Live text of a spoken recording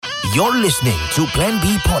You're listening to Plan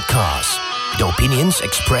B Podcast. The opinions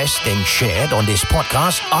expressed and shared on this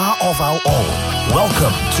podcast are of our own.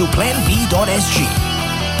 Welcome to planb.sg.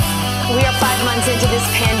 We are 5 months into this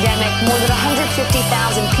pandemic. More than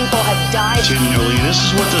 150,000 people have died. Continually, this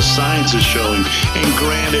is what the science is showing. And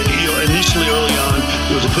granted, initially early on,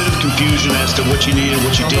 there was a bit of confusion as to what you needed,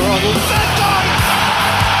 what you didn't need.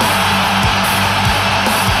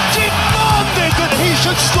 Demanded that he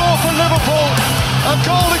should score for Liverpool. A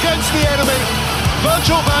goal against the enemy.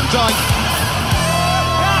 Virgil van Dijk.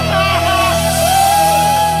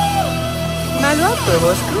 Malu apa,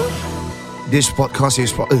 bosku? This podcast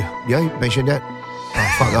is... yeah, mention that?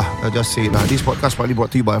 I'll just say it now. This podcast probably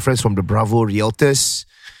brought to you by our friends from the Bravo Realtors.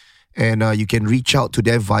 And you can reach out to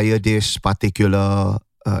them via this particular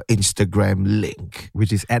Instagram link.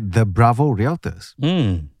 Which is at the Bravo Realtors.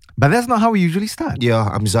 But that's not how we usually start. Yeah,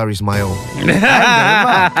 I'm Zar Ismail. And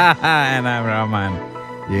I'm Rahman.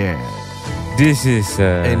 Yeah. This is...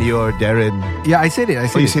 And you're Darren. Yeah, I said it. I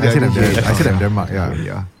said I'm Denmark.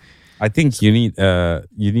 Yeah. I think you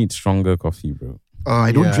need stronger coffee, bro.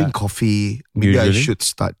 I don't drink coffee. Maybe Usually? I should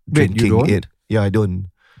start Wait, you drinking don't? it. Yeah, I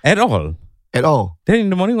don't. At all. At all. Then in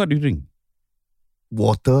the morning, what do you drink?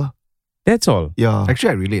 Water. That's all. Yeah. Actually,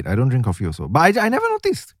 I relate. I don't drink coffee also. But I never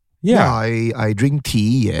noticed. Yeah. I drink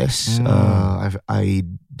tea, yes.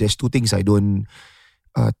 There's two things I don't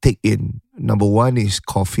take in. Number one is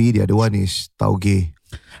coffee. The other one is tauge.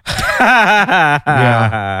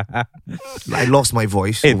 Yeah. I lost my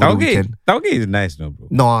voice Hey, over the weekend. tauge is nice, no, bro.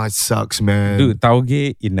 No, it sucks, man. Dude,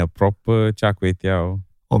 tauge in a proper char kway teow.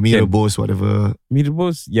 Or mee rebus, whatever. Mee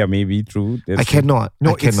rebus, yeah, maybe true. I cannot.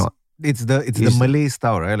 No, I cannot. It's the Malay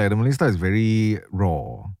style, right? Like the Malay style is very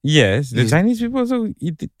raw. Yes, the Chinese people also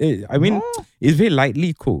eat it. I mean, it's very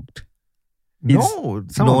lightly cooked. No,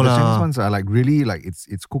 some No of the lah. Chinese ones are like really like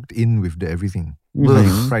it's cooked in with the everything.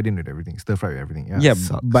 Mhm. Fried in with everything. Stir fried with everything. Yeah. Yeah,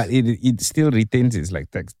 sucks. but it still retains its like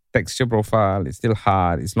texture profile. It's still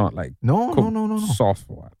hard. It's not like No. soft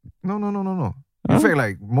one. No. In fact,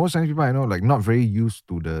 like most Chinese people I know, like not very used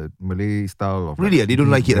to the Malay style of Really? They don't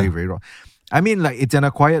like it, very, ah? very raw. I mean, like it's an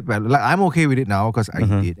acquired palate. Like I'm okay with it now because I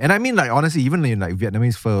eat it. And I mean, like honestly, even in like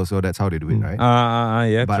Vietnamese pho, so that's how they do it, right?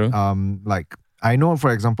 Yeah, But true. like I know, for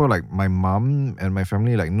example, like my mom and my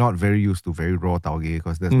family, like not very used to very raw tauge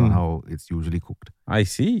because that's not how it's usually cooked. I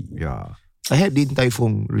see. Yeah. I had Din Tai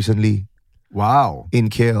Fung recently Wow. in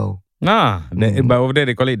KL. But over there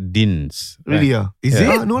they call it dins. right? Really? Is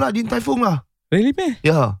Yeah. it? No lah, Din Tai Fung lah. Really, man?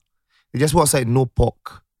 Yeah. They just walk outside, no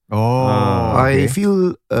pork. Oh. I okay.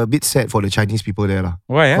 feel a bit sad for the Chinese people there lah.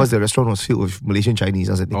 Why? Because the restaurant was filled with Malaysian Chinese.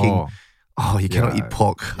 I was thinking, you cannot Yeah. eat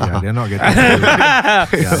pork. Yeah, they're not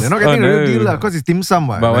getting the real deal lah because it's dim sum.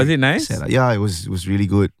 But was it nice? Sad lah. Yeah, it was really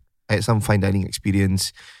good. I had some fine dining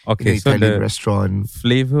experience in Okay, an so Italian the restaurant.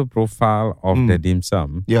 flavor profile of the dim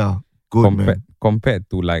sum Yeah, good man. compared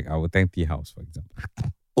to like our Tang Tea House, for example.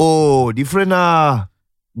 Oh, different lah.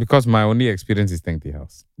 Because my only experience is Tang Tea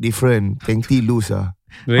House. Different. Tang Tea loose ah.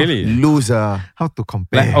 Really? Loose ah. How to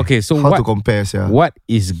compare? Like, okay, so How to compare, yeah. what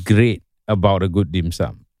is great about a good dim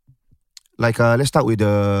sum? Like, let's start with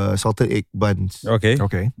the salted egg buns. Okay.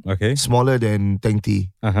 Okay. Smaller than Tang Tea.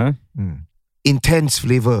 Uh-huh. Intense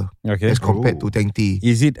flavor Okay. as compared to Tang Tea.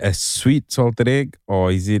 Is it a sweet salted egg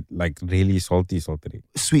or is it like really salty salted egg?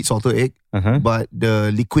 Sweet salted egg, Uh-huh. but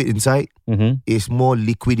the liquid inside Mm-hmm. is more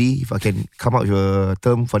liquidy, if I can come up with a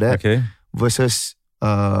term for that, Okay. versus,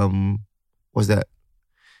 what's that?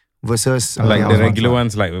 Versus... Like the regular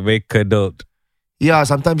ones, like very curdled. Yeah,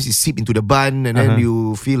 sometimes it seep into the bun and then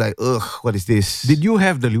you feel like, ugh, what is this? Did you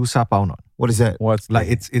have the liu sha pao not? What is that? What's Like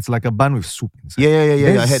the- it's like a bun with soup inside.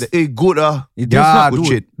 Yeah. I had it. Good ah. That's Yeah, not good dude.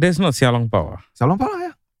 shit. That's not xiao long pao. Xiao long pao lah,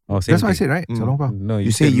 yeah. Oh, same That's what I thing. said, right? Xiao long pao. No,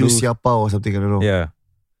 You say said you loose. xia pao or something, I don't know. Yeah.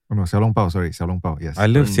 Oh no, xiao long pao. Sorry, xiao long pao. Yes. I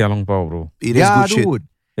love xiao long pao, bro. It is yeah, good shit. dude.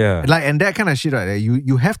 Yeah. Like and that kind of shit, right?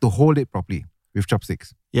 You have to hold it properly with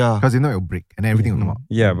chopsticks Yeah. because if not it'll break and everything will come out.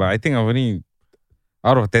 Yeah, but I think I've only,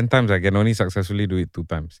 out of 10 times, I can only successfully do it 2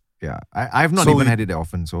 times. Yeah, I've not So even you- had it that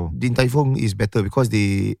often. So Din Tai Fung is better because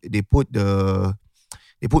they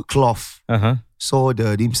put cloth, Uh-huh. so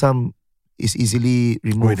the dim sum is easily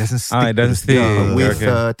removed. it doesn't stick. it doesn't to the- stick. Yeah, with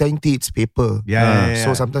okay. Tang Tea, it's paper. Yeah.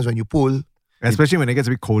 So sometimes when you pull, especially when it gets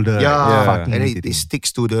a bit colder. yeah, like, fucking and it irritating.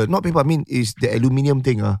 sticks to the not paper. I mean, is the aluminium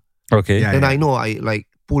thing. Okay. Yeah. Then I know I like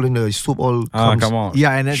pull in the soup all comes. Come on.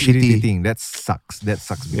 Yeah, and that's Shitty. irritating. That sucks. Big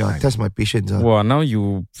Yeah, time. test my patience. Wow, now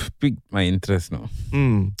you piqued my interest now.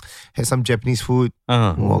 Had some Japanese food.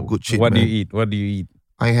 Uh-huh. Oh, good shit. What do man. you eat? What do you eat?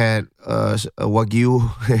 I had a wagyu.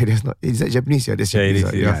 That's not. Is that Japanese? Yeah, that's Yeah, it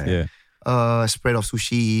Japanese. is. yeah. Yeah. spread of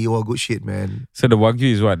sushi. All good shit, man. So the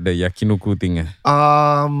Wagyu is what? The yakiniku thing?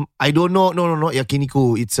 I don't know. No, not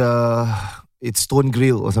yakiniku. It's stone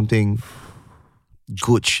grill or something.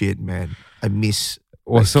 Good shit, man. I miss.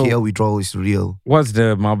 Also, KL withdrawal is real. What's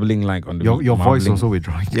the marbling like on the Your voice marbling? also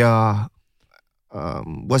withdrawing. Yeah.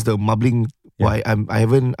 What's the marbling? Yeah. Why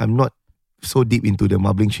I'm not so deep into the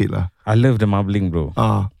marbling shit lah. I love the marbling, bro.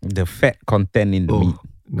 The fat content in the meat.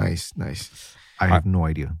 Nice. I have no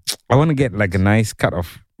idea. I want to get like a nice cut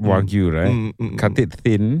of Wagyu, right? Cut it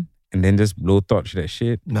thin and then just blowtorch that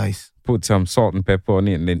shit. Nice. Put some salt and pepper on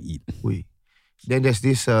it and then eat. Ui. Then there's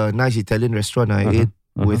this nice Italian restaurant I ate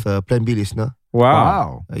with a Plan B listener.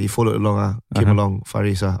 Wow. He followed along. Came along.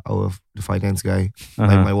 Faris, the finance guy,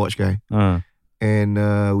 my watch guy. And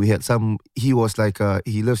we had some. He was like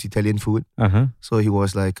he loves Italian food, so he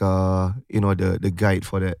was like the guide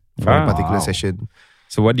for that particular session.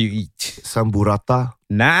 So what do you eat? Some burrata.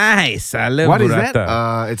 Nice. I love What is burrata.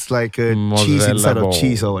 that? It's like a cheese Mozzarella inside ball. of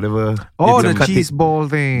cheese or whatever. Oh, It's the cut cheese it- ball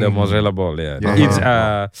thing. The mozzarella ball, yeah. It's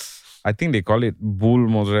I think they call it bull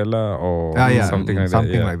mozzarella or something like that.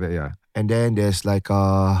 Something Yeah. like that, yeah. And then there's like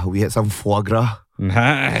we had some foie gras.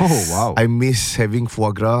 Nice. Oh, wow. I miss having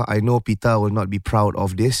foie gras. I know Pita will not be proud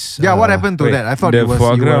of this. Yeah, what happened to Wait, that? I thought the it was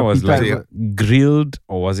foie you gras were was pita- like grilled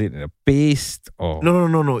or was it a paste or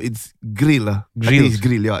No. It's grill. I think Grilled. it's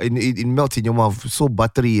grill. Yeah, it melts in your mouth. So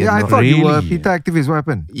buttery. Yeah, I and thought you were Really? pita activist. What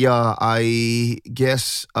happened? Yeah, I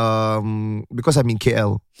guess because I'm in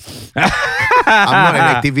KL. I'm not an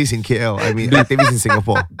activist in KL. I'm an activist in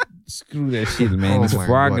Singapore. screw that shit, man. Oh It's my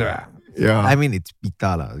foie God. gras. Yeah. I mean, it's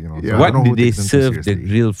pita lah. You know. Yeah. So I What don't know did who they takes them so serve the seriously.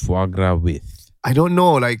 grilled foie gras with? I don't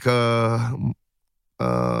know, like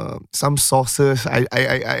some sauces.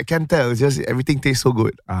 I can't tell. It's just everything tastes so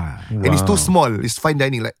good. And it's too small. It's fine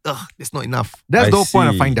dining. Like, that's not enough. That's I the whole point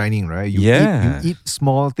of see. fine dining, right? You Yeah. eat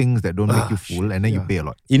small things that don't make you full, and then you pay a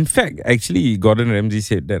lot. In fact, actually, Gordon Ramsay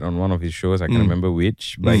said that on one of his shows. I can't remember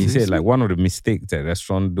which, but he said like one of the mistakes that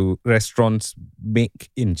restaurants make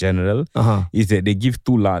in general is that they give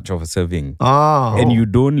too large of a serving, and you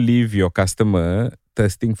don't leave your customer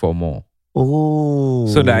thirsting for more. Oh.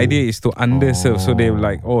 So the idea is to underserve. So they're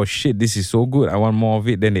like, oh shit, this is so good. I want more of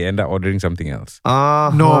it. Then they end up ordering something else.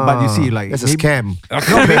 No, but you see, like that's a maybe- scam. No,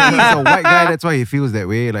 maybe he's a white guy. That's why he feels that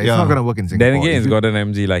way. Like it's not gonna work in Singapore. Then again, If it's you- Gordon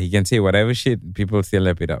Ramsay. Like he can say whatever shit, people still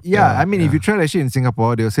lap it up. Yeah, I mean, if you try that shit in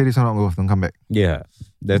Singapore, they'll say this one not worth. Don't come back. Yeah,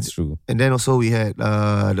 that's true. And then also we had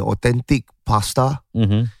the authentic pasta.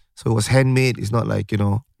 Mm-hmm. So it was handmade. It's not like,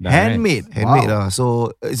 Handmade. handmade. Wow.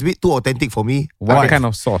 So it's a bit too authentic for me. What kind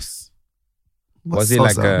of sauce? What Was it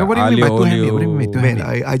sauce, like a No, what do you mean by aglio too handmade? olio? What do you mean by too Man,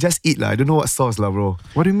 handmade? I just eat lah. I don't know what sauce lah, bro.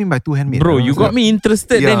 What do you mean by too handmade? Bro, I don't you got understand. me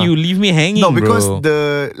interested, then Yeah. you leave me hanging, No, because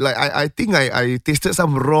bro. I think I tasted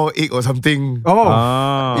some raw egg or something. Oh,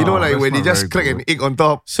 Ah. Like that's when they not just very crack good. an egg on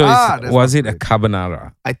top. So that's was not it a good.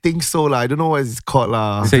 carbonara? I think so lah. I don't know what it's called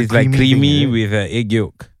lah. So it's like creamy creamy thing, with an egg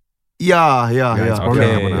yolk. Yeah. it's probably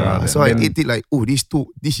Okay, carbonara. yeah. So I Then- ate it like,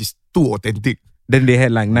 this is too authentic. Then they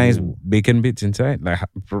had like nice bacon bits inside, like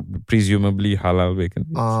presumably halal bacon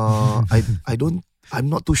bits. I'm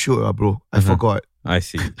not too sure, bro. I forgot. I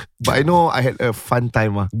see. But I know I had a fun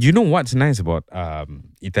time. You know what's nice about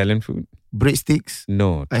Italian food? Breadsticks.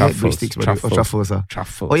 No, I had truffles. breadsticks, but truffles.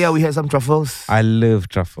 Truffles. Oh yeah, we had some truffles. I love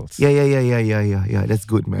truffles. Yeah. That's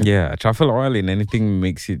good, man. Yeah, truffle oil in anything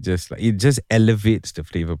makes it just like it just elevates the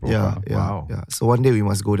flavor Yeah, profile. Wow. yeah. So one day we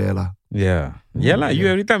must go there, lah. Yeah. Lah. You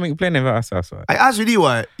every time make plan never ask us what? I asked really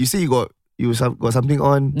what? You say you got something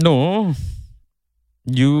on? No.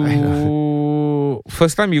 You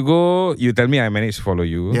first time you go, you tell me I managed to follow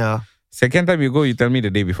you. Yeah. Second time you go, you tell me the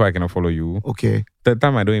day before I cannot follow you. Okay. Third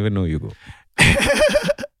time I don't even know you go.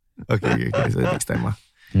 Okay. So next time,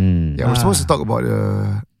 Yeah, we're supposed to talk about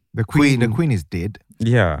The queen. Queen. The queen is dead.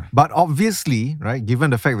 Yeah. But obviously, right, given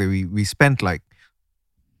the fact that we spent like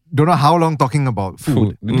don't know how long talking about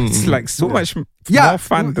food. It's like so much more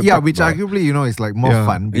fun to yeah, talk which about. arguably, is like more Yeah.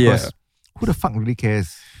 fun because who the fuck really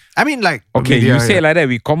cares? I mean, like, Okay, Yeah, you say yeah. like that,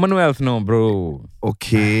 we Commonwealth, no, bro.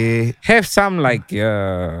 Okay. Have some like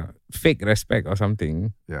fake respect or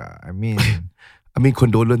something. yeah, I mean,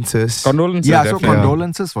 Condolences. Condolences. yeah, so definitely.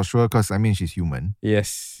 condolences for sure because I mean, she's human.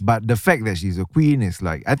 Yes. But the fact that she's a queen is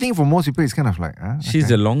like, I think for most people, it's kind of like, She's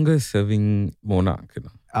the longest serving monarch.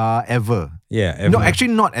 ever. Yeah, ever. No,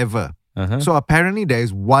 actually, not ever. Uh-huh. So apparently, there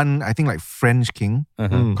is one, I think, like French king.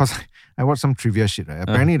 Uh-huh. Because I watched some trivia shit, right?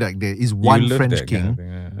 Apparently, like there is one love French that kind of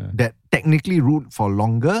king thing, that technically ruled for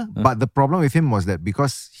longer, but the problem with him was that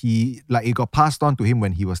because it got passed on to him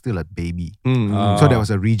when he was still a baby. So there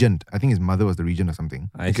was a regent. I think his mother was the regent or something.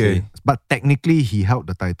 I see. But technically, he held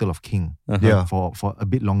the title of king for a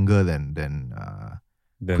bit longer than Then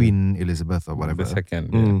Queen Elizabeth or whatever. The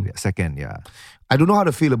second. Second, yeah. I don't know how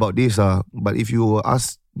to feel about this, but if you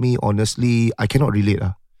ask me honestly, I cannot relate.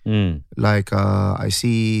 Like, I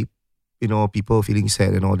see, people feeling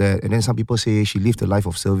sad and all that. And then some people say she lived a life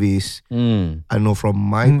of service. I know from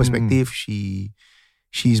my perspective,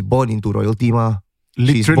 she's born into royalty,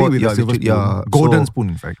 Literally with a silver spoon. Golden spoon,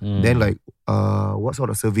 in fact. Then like, what sort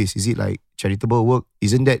of service? Is it like charitable work?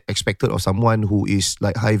 Isn't that expected of someone who is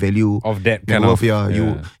like high value? Of that net kind worth? of...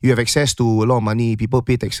 You have access to a lot of money. People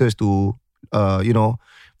pay taxes to, to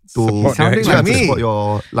Support to support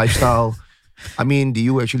your lifestyle. I mean, do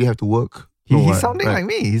you actually have to work? He's sounding like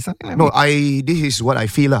me. He's sounding like me. This is what I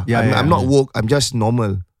feel. I'm not woke. I'm just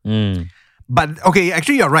normal. But okay,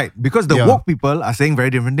 actually you're right. Because the woke people are saying very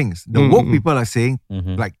different things. The woke people are saying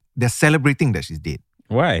like they're celebrating that she's dead.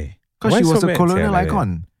 Why? Because she was a colonial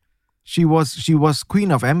icon. She was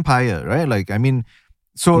queen of empire, right? Like, I mean,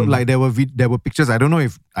 so like there were pictures. I don't know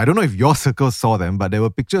if your circle saw them, but there were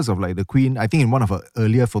pictures of like the queen. I think in one of her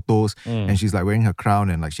earlier photos, and she's like wearing her crown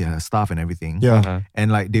and like she had her staff and everything.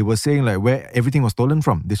 And like they were saying like where everything was stolen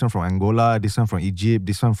from. This one from Angola, this one from Egypt,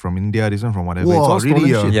 this one from India, this one from whatever. Whoa, it's all really?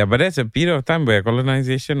 stolen shit. Yeah, but that's a period of time where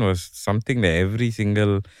colonization was something that every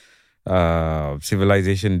single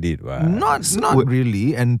civilization did. Not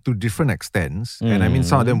really, and to different extents. And I mean,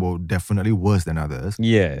 some of them were definitely worse than others.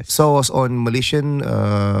 Yes. So I was on Malaysian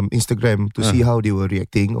Instagram to see how they were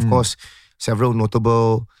reacting. Of course, several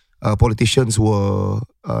notable politicians were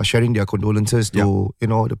sharing their condolences to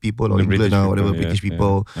the people of England or whatever, British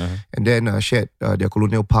people, and then shared their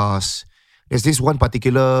colonial past. There's this one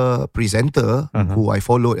particular presenter who I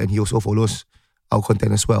followed, and he also follows our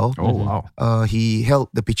content as well. Oh wow! He held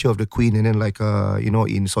the picture of the Queen, and then like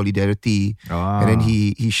in solidarity, and then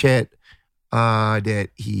he shared that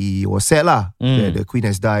he was sad that the Queen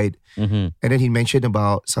has died, and then he mentioned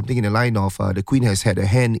about something in the line of the Queen has had a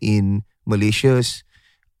hand in Malaysia's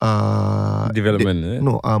development.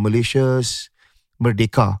 Malaysia's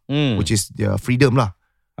Merdeka, which is their freedom lah.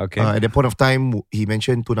 Okay. At that point of time, he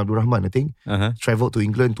mentioned Tun Abdul Rahman, I think, travelled to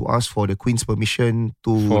England to ask for the Queen's permission to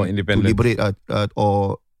liberate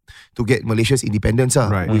or to get Malaysia's independence,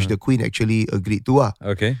 which the Queen actually agreed to.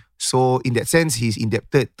 Okay. So in that sense, he's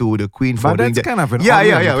indebted to the Queen for but doing that's that. kind of an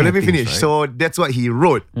Well, let me finish. Right? So that's what he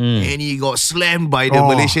wrote, and he got slammed by the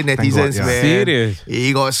Malaysian netizens. God, man. Serious?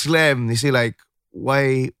 He got slammed. They say like,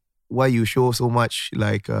 why you show so much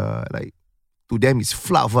like to them it's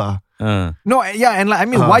fluff. No, yeah, and like I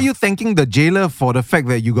mean, why are you thanking the jailer for the fact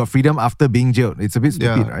that you got freedom after being jailed? It's a bit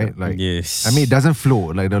stupid, right? Like, yes. I mean, it doesn't flow.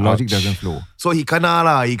 Like the logic doesn't flow. So he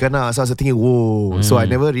kena. So I was thinking, whoa. So I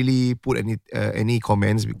never really put any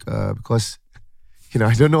comments because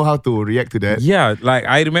I don't know how to react to that. Yeah, like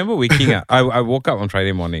I remember waking up. I woke up on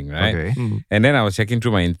Friday morning, right? Okay. And then I was checking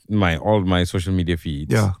through all my social media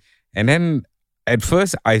feeds. Yeah. And then at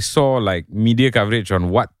first I saw like media coverage on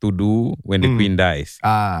what to do when the Queen dies.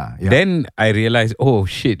 Yeah. Then I realized, oh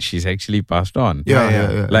shit, she's actually passed on.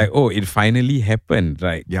 Yeah. Like, oh, it finally happened.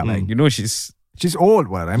 Like, Yeah. like she's old.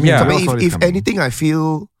 What I mean, Yeah. If anything, I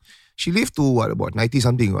feel she lived to about 90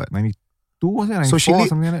 something. 92 was it? 94 So she or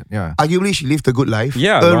something like that. Yeah. Arguably, she lived a good life.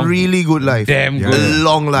 Yeah, a really good life. damn Yeah. good. A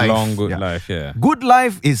long life. Long good life, yeah. Good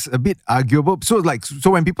life is a bit arguable. So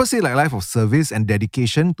when people say like life of service and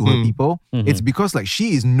dedication to her people, it's because like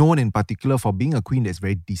she is known in particular for being a queen that's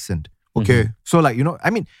very decent. Okay. So like, I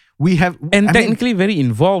mean, we have... And I mean, technically very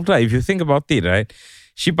involved, right? If you think about it, right?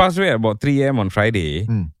 She passed away at about 3 a.m. on Friday.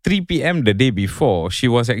 3 p.m. the day before, she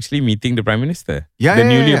was actually meeting the Prime Minister. The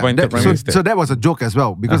newly appointed Prime Minister. So that was a joke as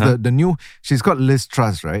well because the new... She's got Liz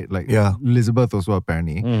Truss, right? Like Elizabeth also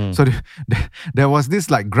apparently. So there was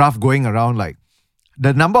this like graph going around like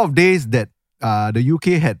the number of days that the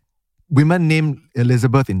UK had women named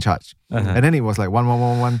Elizabeth in charge. And then it was like 1, 1,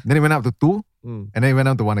 1, 1. Then it went up to 2. And then it went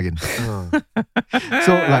down to 1 again.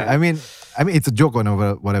 So like, I mean, it's a joke or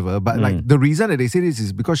whatever. But like the reason that they say this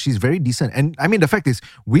is because she's very decent. And I mean, the fact is,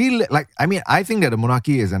 I think that the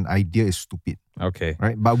monarchy as an idea is stupid. Okay.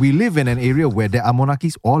 Right? But we live in an area where there are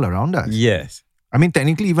monarchies all around us. Yes. I mean,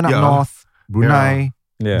 technically, even up north, Brunei.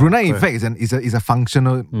 Yeah. Brunei, in fact, is a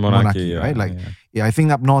functional monarchy, right? Like, I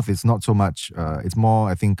think up north it's not so much. It's more,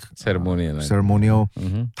 I think, Ceremonial. Ceremonial.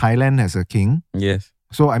 Thailand has a king. Yes.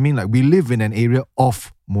 So I mean, like we live in an area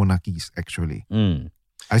of monarchies. Actually,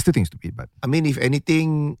 I still think it's stupid, but I mean, if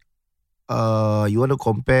anything, you want to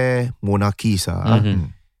compare monarchies,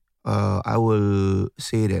 I will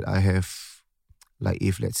say that I have, like,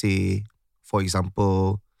 if let's say, for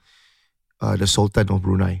example, the Sultan of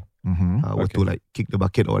Brunei were to like kick the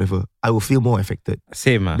bucket or whatever, I will feel more affected.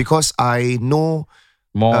 Same. Because I know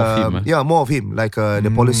More of him. Yeah, more of him. Like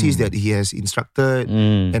the policies that he has instructed,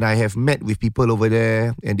 and I have met with people over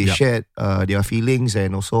there, and they shared their feelings,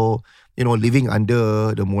 and also, you know, living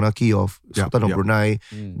under the monarchy of Sultan of Brunei,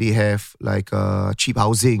 they have like cheap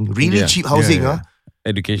housing, really cheap housing,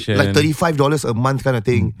 education, like $35 a month kind of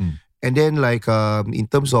thing. And then like in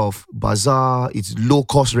terms of bazaar, it's low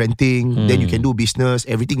cost renting. Then you can do business.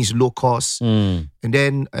 Everything is low cost. And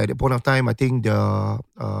then at the point of time, I think the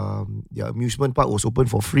amusement park was open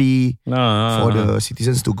for free for the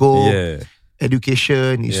citizens to go.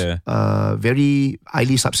 Education is very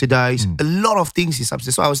highly subsidized. A lot of things is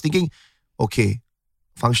subsidized. So I was thinking, okay,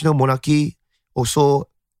 functional monarchy, also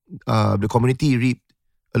the community reaped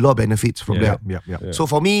a lot of benefits from that. So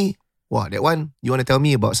for me, wow, that one, you want to tell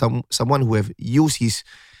me about someone who have used his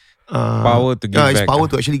power to give back. His power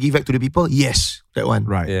to actually give back to the people? Yes, that one.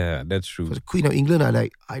 Right. Yeah, that's true. For the Queen of England, I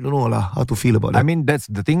don't know how to feel about that. I mean, that's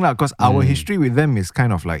the thing because our history with them is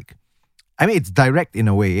kind of like, I mean, it's direct in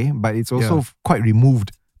a way, but it's also quite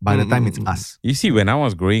removed by the time it's us. You see, when I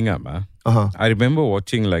was growing up, I remember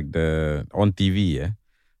watching like on TV,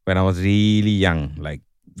 when I was really young, like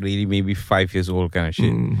really maybe 5 years old kind of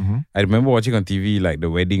shit. I remember watching on TV like the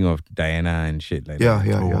wedding of Diana and shit like that.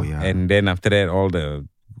 Yeah. And then after that, all the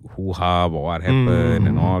hoo-ha about what happened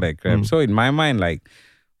and all that crap. So in my mind, like,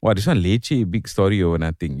 wow, this one leche, big story over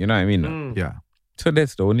nothing. You know what I mean? Yeah. So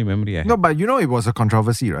that's the only memory I have. No, but you know, it was a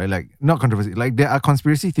controversy, right? Like, not controversy. Like, there are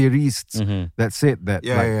conspiracy theorists that said that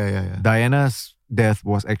Diana's death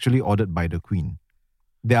was actually ordered by the Queen.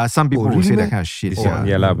 There are some people who say that kind of shit.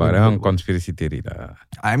 Yeah, lah, but that's conspiracy theory lah.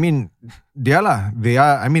 I mean, they're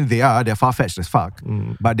far-fetched as fuck.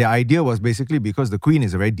 But their idea was basically because the Queen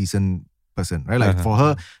is a very decent person, right? Like for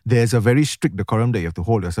her, there's a very strict decorum that you have to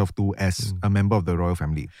hold yourself to as a member of the royal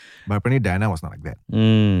family. But apparently Diana was not like that.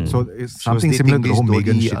 So it's something similar to the whole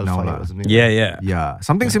Meghan shit now. Yeah.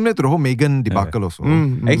 Something similar to the whole Meghan debacle also.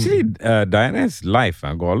 Actually, Diana's life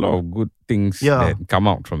got a lot of good things that come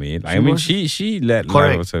out from it. I mean, she led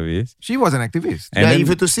life of service. She was an activist. And if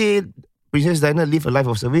you to say Princess Diana lived a life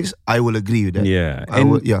of service, I will agree with that. Yeah.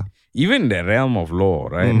 Even the realm of law,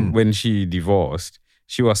 right? When she divorced,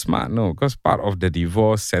 she was smart, because part of the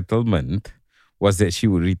divorce settlement was that she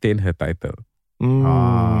would retain her title.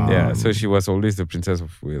 Yeah, so she was always the Princess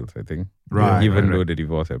of Wales, I think. Right. Even though the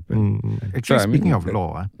divorce happened. Actually, So, speaking of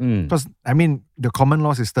law, because I mean, the common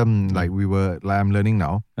law system, I'm learning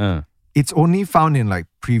now, it's only found in like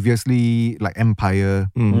previously like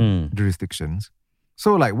empire jurisdictions.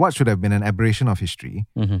 So like what should have been an aberration of history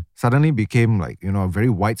suddenly became like, a very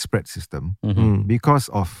widespread system because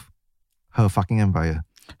of her fucking empire.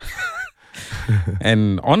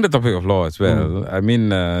 And on the topic of law as well, I mean,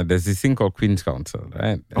 there's this thing called Queen's Council,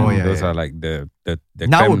 right? Those are like the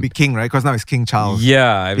now it would be King, right? Because now it's King Charles.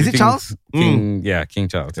 Yeah. Is it Charles? King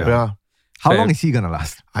Charles. Yeah. How long is he gonna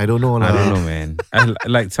last? I don't know. I don't know, man.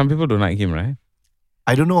 Like some people don't like him, right?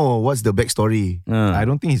 I don't know what's the backstory. I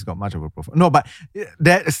don't think he's got much of a profile. No, but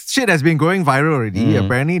that shit has been going viral already.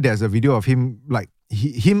 Apparently, there's a video of him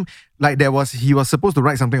he was supposed to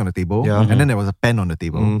write something on the table, and then there was a pen on the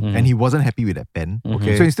table, and he wasn't happy with that pen.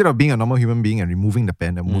 So instead of being a normal human being and removing the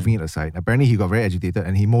pen and moving it aside, apparently he got very agitated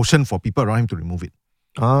and he motioned for people around him to remove it.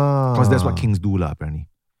 Because that's what kings do, apparently.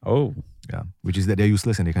 Oh. Yeah. Which is that they're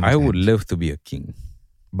useless and they can't I use would hands. love to be a king.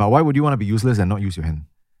 But why would you want to be useless and not use your hand?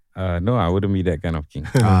 No, I wouldn't be that kind of king.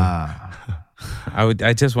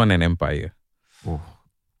 I just want an empire. Oh,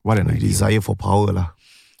 what an idea. Desire for power lah.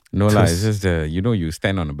 No lah, it's just you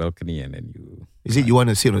stand on a balcony and then you... Is it you want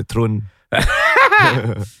to sit on the throne?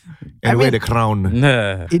 and wear the crown.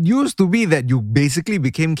 It used to be that you basically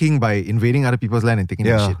became king by invading other people's land and taking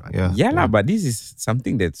their shit. Right? Yeah, but this is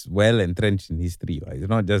something that's well entrenched in history. Right? It's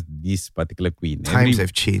not just this particular queen. Times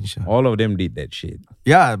have changed. All of them did that shit.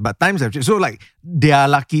 Yeah, but times have changed. So like they are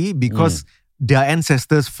lucky because their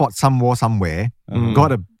ancestors fought some war somewhere,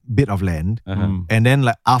 got a bit of land, and then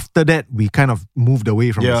like after that we kind of moved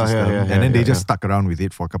away from the system, and then they just stuck around with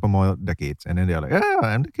it for a couple more decades, and then they're like,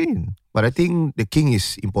 I'm the king. But I think the king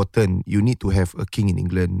is important. You need to have a king in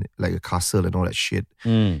England, like a castle and all that shit,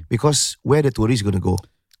 because where the tourists going to go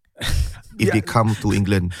if they come to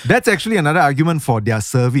England? That's actually another argument for their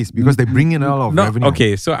service because they bring in a lot of revenue.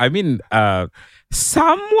 Okay, so I mean,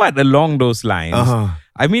 somewhat along those lines.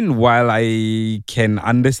 I mean, while I can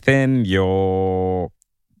understand your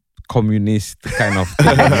communist kind of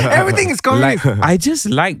thing. Everything is communist. Like, I just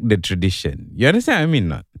like the tradition. You understand what I mean?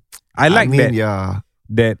 Not. I like that. Yeah.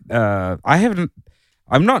 That I haven't.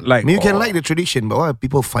 I'm not like. You can like the tradition, but why are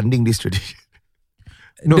people funding this tradition?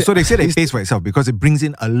 No, so they say it pays for itself because it brings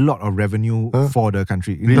in a lot of revenue for the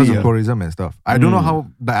country in terms of tourism and stuff. I don't know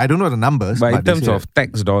how. I don't know the numbers. But in they terms say of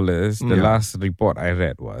tax dollars, the last report I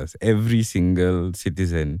read was every single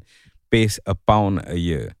citizen pays £1 a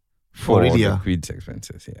year for the Queen's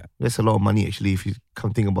expenses. Yeah, that's a lot of money actually. If you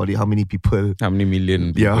come think about it, how many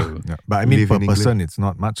million people? Yeah. But I mean, per person, it's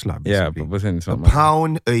not much lah. Yeah, per person, it's not much.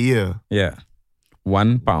 £1 a year. Yeah.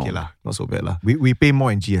 £1. Okay lah, not so bad lah. We pay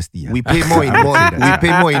more in GST. We pay more in we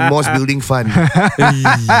pay more in Moss Building Fund.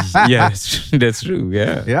 Yes, that's true.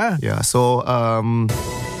 Yeah. Yeah. So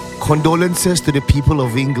condolences to the people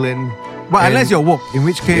of England. But unless you're woke, in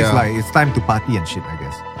which case like it's time to party and shit, I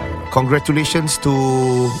guess. Congratulations to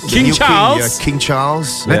King Charles. King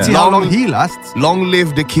Charles. Let's see how long he lasts. Long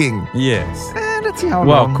live the king. Yes. Let's see how long.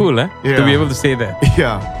 long. Wow, cool, to be able to say that.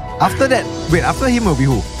 Yeah. After that, after him will be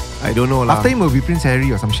who? I don't know lah. After him will be Prince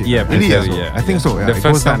Harry or some shit. Yeah, Prince Harry, yeah. I think so. Yeah. The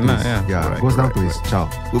first son, it goes down to his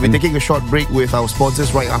child. We'll be taking a short break with our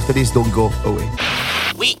sponsors right after this. Don't go away.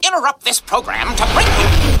 We interrupt this program to bring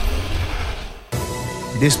you.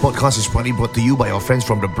 This podcast is proudly brought to you by our friends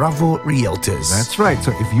from the Bravo Realtors. That's right.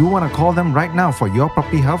 So if you want to call them right now for your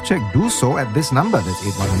property health check, do so at this number. That's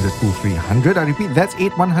 8100-2300. I repeat, that's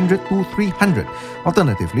 8100-2300.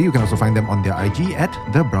 Alternatively, you can also find them on their IG at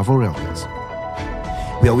the Bravo Realtors.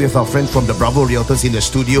 We are with our friends from the Bravo Realtors in the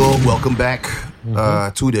studio. Welcome back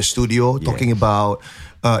to the studio. Talking about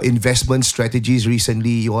investment strategies.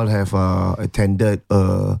 Recently, you all have attended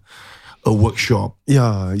a workshop.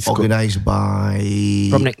 Yeah, it's organized by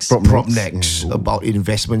Propnex about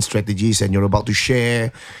investment strategies, and you're about to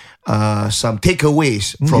share some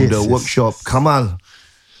takeaways from the workshop. Kamal,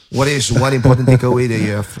 what is one important takeaway that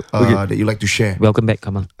you have that you like to share? Welcome back,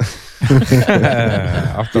 Kamal.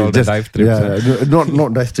 After all the dive trips. Yeah,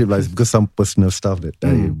 not dive trip, like, because some personal stuff that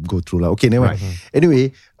I go through. Okay, never mind.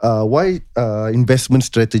 Anyway, why investment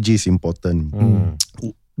strategy is important?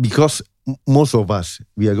 Because most of us,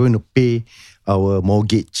 we are going to pay our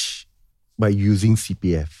mortgage by using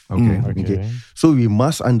CPF. Okay. So we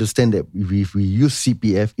must understand that if we use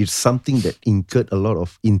CPF, it's something that incurred a lot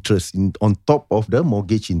of interest on top of the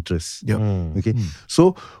mortgage interest. Okay.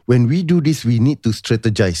 So when we do this, we need to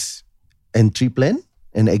strategize entry plan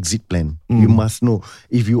and exit plan. You must know.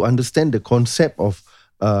 If you understand the concept of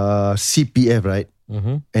CPF, right?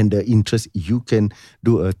 And the interest, you can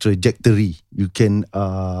do a trajectory. You can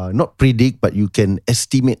not predict, but you can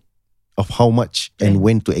estimate of how much and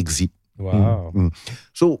when to exit. Wow.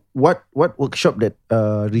 So what workshop that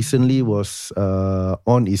recently was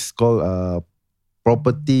on is called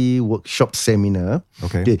Property Workshop Seminar.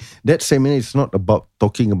 Okay. That seminar is not about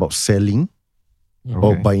talking about selling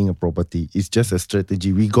or buying a property. It's just a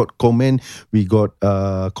strategy. We got comment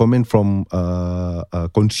from a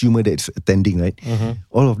consumer that's attending, right?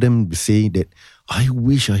 All of them say that I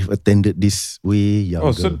wish I have attended this way younger.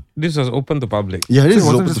 Oh, so this was open to public? Yeah, this is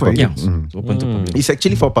open to public. Yeah, open to public. It's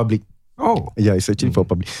actually for public. Oh. Yeah, it's actually for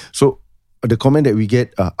public. So the comment that we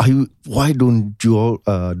get, why don't you all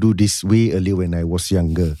do this way earlier when I was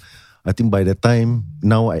younger? I think by the time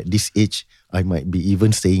now at this age, I might be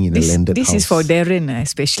even staying in a landed house. This is for Darren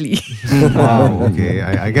especially. Wow, okay.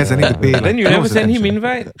 I guess I need to pay. Then you never send him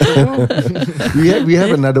invite? we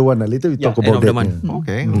have another one. Later we talk about that.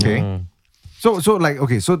 Okay. So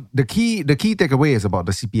the key takeaway is about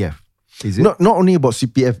the CPF. Is it? Not only about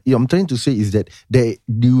CPF. I'm trying to say is that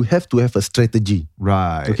you have to have a strategy.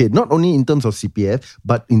 Right. Okay. Not only in terms of CPF,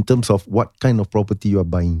 but in terms of what kind of property you are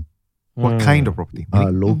buying. What kind of property?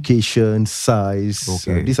 Location, size.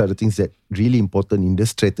 Okay. These are the things that really important in the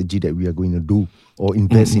strategy that we are going to do or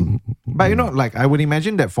invest in. But I would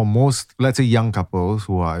imagine that for most, let's say, young couples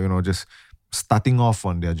who are, just starting off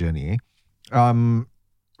on their journey,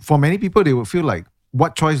 for many people, they would feel like,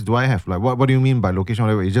 what choice do I have? Like, what do you mean by location?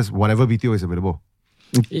 Whatever? It's just whatever BTO is available.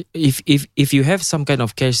 If you have some kind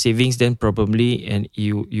of cash savings, then probably and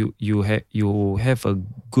you have a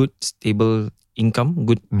good stable income,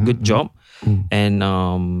 good job,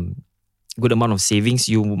 and good amount of savings,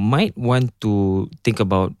 you might want to think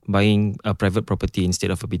about buying a private property instead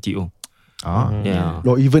of a BTO. Yeah.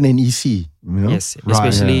 Or even an EC. Yes,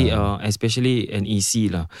 especially an EC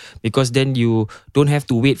lah, because then you don't have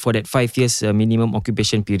to wait for that 5 years minimum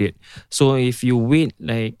occupation period. So if you wait,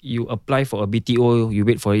 like you apply for a BTO, you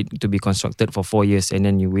wait for it to be constructed for 4 years, and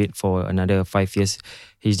then you wait for another 5 years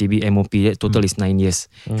HDB MOP. That total is 9 years.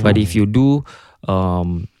 But if you do a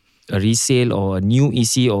resale or a new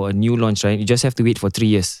EC or a new launch, right, you just have to wait for 3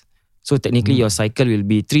 years. So technically your cycle will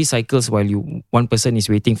be 3 cycles while one person is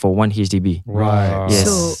waiting for 1 HDB. Right. Yes.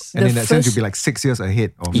 So And in that sense, you'll be like 6 years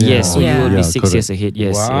ahead of Yes, so you will be 6 correct. years ahead.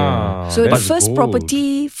 Yes. Wow. So the That's first gold.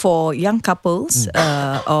 property for young couples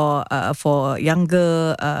or for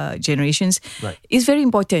younger generations is very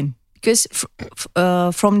important because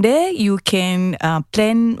from there you can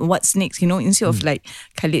plan what's next. Instead of like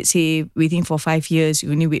Khalid say waiting for 5 years, you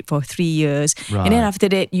only wait for 3 years, and then after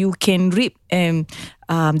that you can reap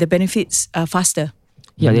the benefits faster.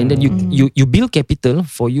 Yeah, and then you build capital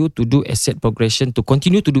for you to do asset progression, to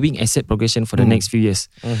continue to doing asset progression for the next few years.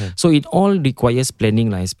 So it all requires planning,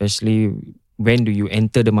 especially when do you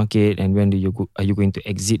enter the market and when are you going to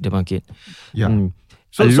exit the market. Yeah.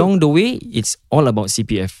 So along the way, it's all about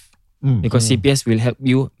CPF. Because CPF will help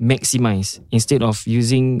you maximize. Instead of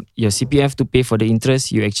using your CPF to pay for the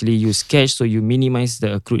interest, you actually use cash, so you minimize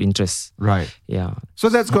the accrued interest. Right. Yeah. So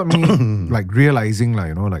that's got me like realizing,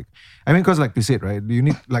 because like you said, right, we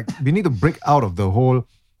need to break out of the whole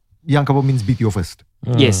young couple means BTO first.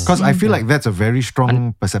 Yes. Because I feel like that's a very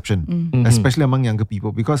strong perception, especially among younger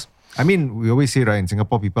people. Because we always say, right, in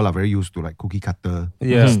Singapore, people are very used to like cookie cutter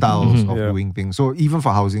styles of doing things. So even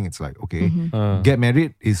for housing, it's like, okay, get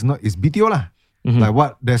married is BTO lah. Like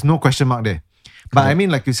what? There's no question mark there. But I mean,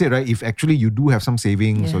 like you said, right, if actually you do have some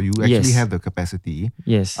savings or you actually have the capacity.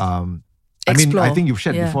 Yes. I think you've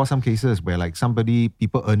shared before some cases where like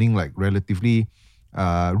people earning like relatively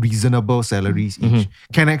reasonable salaries each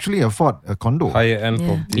can actually afford a condo. Higher end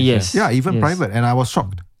properties. Yes. Yeah, even private. And I was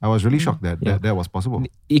shocked. I was really shocked that was possible.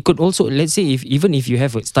 It could also, let's say, even if you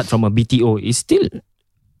have a start from a BTO, it's still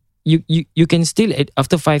you can still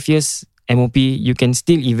after 5 years MOP, you can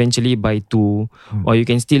still eventually buy 2 or you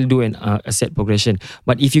can still do an asset progression.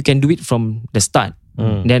 But if you can do it from the start,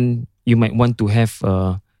 then you might want to have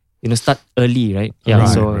start early, right? Yeah.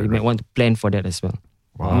 You might want to plan for that as well.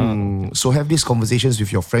 Wow. So have these conversations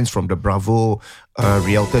with your friends from the Bravo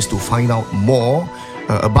Realtors to find out more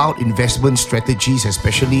about investment strategies,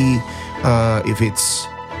 especially if it's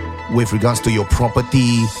with regards to your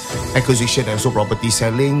property acquisition and also property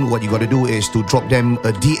selling. What you got to do is to drop them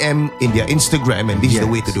a DM in their Instagram, and this is the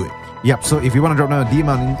way to do it. Yep, so if you want to drop them a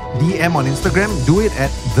DM on Instagram, do it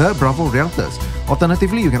at the Bravo Realtors.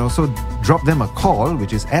 Alternatively, you can also drop them a call,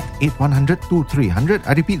 which is at 8100 2300.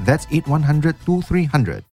 I repeat, that's 8100 2300.